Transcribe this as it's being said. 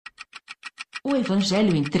O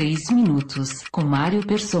Evangelho em 3 minutos, com Mário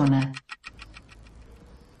Persona.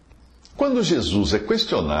 Quando Jesus é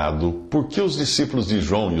questionado por que os discípulos de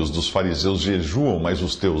João e os dos fariseus jejuam, mas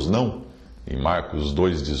os teus não, em Marcos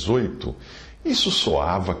 2,18, isso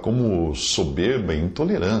soava como soberba e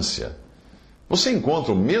intolerância. Você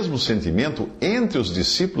encontra o mesmo sentimento entre os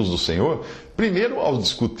discípulos do Senhor, primeiro ao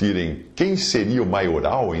discutirem quem seria o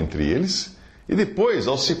maioral entre eles, e depois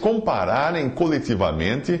ao se compararem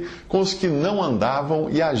coletivamente com os que não andavam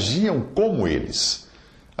e agiam como eles.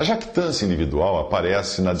 A jactância individual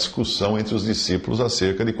aparece na discussão entre os discípulos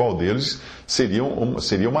acerca de qual deles seria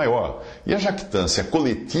o maior. E a jactância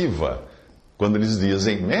coletiva, quando eles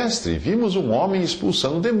dizem: Mestre, vimos um homem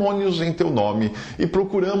expulsando demônios em teu nome e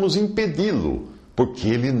procuramos impedi-lo, porque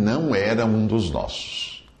ele não era um dos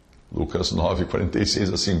nossos. Lucas 9,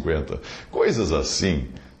 46 a 50. Coisas assim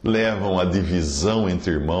levam à divisão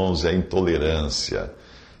entre irmãos e à intolerância.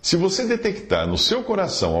 Se você detectar no seu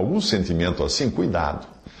coração algum sentimento assim, cuidado.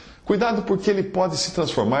 Cuidado, porque ele pode se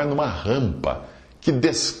transformar numa rampa que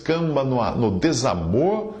descamba no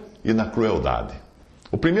desamor e na crueldade.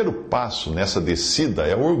 O primeiro passo nessa descida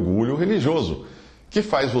é o orgulho religioso, que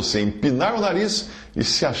faz você empinar o nariz e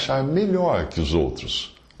se achar melhor que os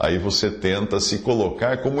outros. Aí você tenta se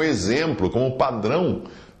colocar como exemplo, como padrão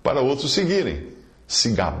para outros seguirem, se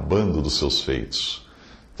gabando dos seus feitos.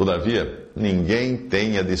 Todavia, ninguém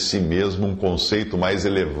tenha de si mesmo um conceito mais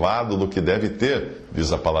elevado do que deve ter,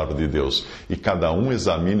 diz a palavra de Deus. E cada um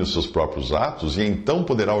examine os seus próprios atos e então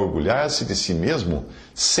poderá orgulhar-se de si mesmo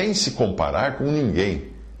sem se comparar com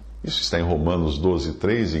ninguém. Isso está em Romanos 12,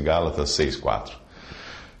 3 e Gálatas 6, 4.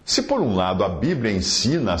 Se por um lado a Bíblia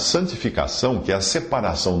ensina a santificação, que é a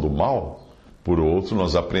separação do mal, por outro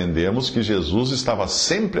nós aprendemos que Jesus estava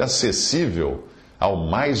sempre acessível ao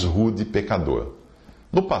mais rude pecador.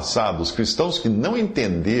 No passado, os cristãos que não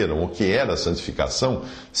entenderam o que era a santificação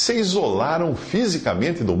se isolaram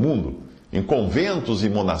fisicamente do mundo, em conventos e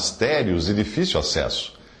monastérios de difícil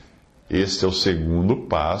acesso. Este é o segundo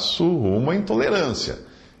passo rumo à intolerância,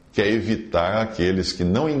 que é evitar aqueles que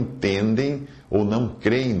não entendem ou não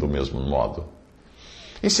creem do mesmo modo.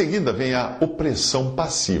 Em seguida vem a opressão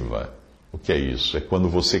passiva. O que é isso? É quando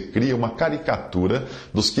você cria uma caricatura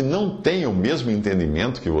dos que não têm o mesmo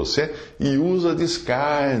entendimento que você e usa de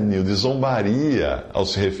escárnio, de zombaria ao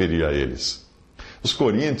se referir a eles. Os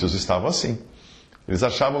coríntios estavam assim. Eles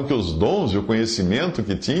achavam que os dons e o conhecimento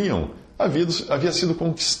que tinham havia sido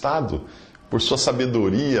conquistado por sua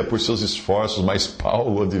sabedoria, por seus esforços, mas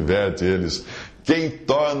Paulo adverte eles: quem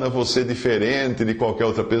torna você diferente de qualquer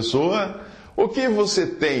outra pessoa? O que você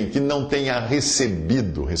tem que não tenha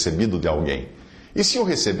recebido de alguém? E se o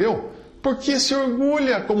recebeu, por que se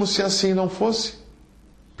orgulha como se assim não fosse?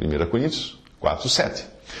 1 Coríntios 4, 7.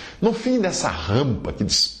 No fim dessa rampa que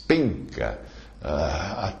despenca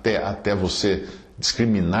até você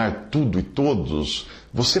discriminar tudo e todos,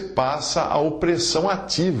 você passa a opressão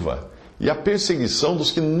ativa e a perseguição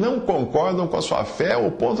dos que não concordam com a sua fé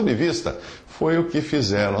ou ponto de vista. Foi o que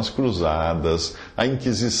fizeram as cruzadas, a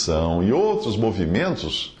Inquisição e outros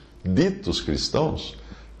movimentos ditos cristãos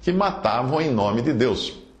que matavam em nome de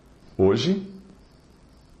Deus. Hoje,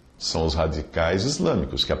 são os radicais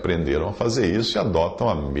islâmicos que aprenderam a fazer isso e adotam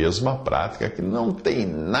a mesma prática que não tem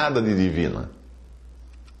nada de divina.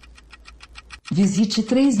 Visite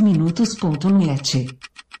 3minutos.net.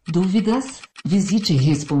 Dúvidas? Visite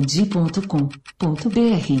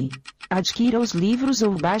respondi.com.br. Adquira os livros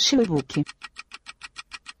ou baixe o e-book.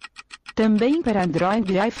 Também para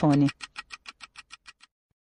Android e iPhone.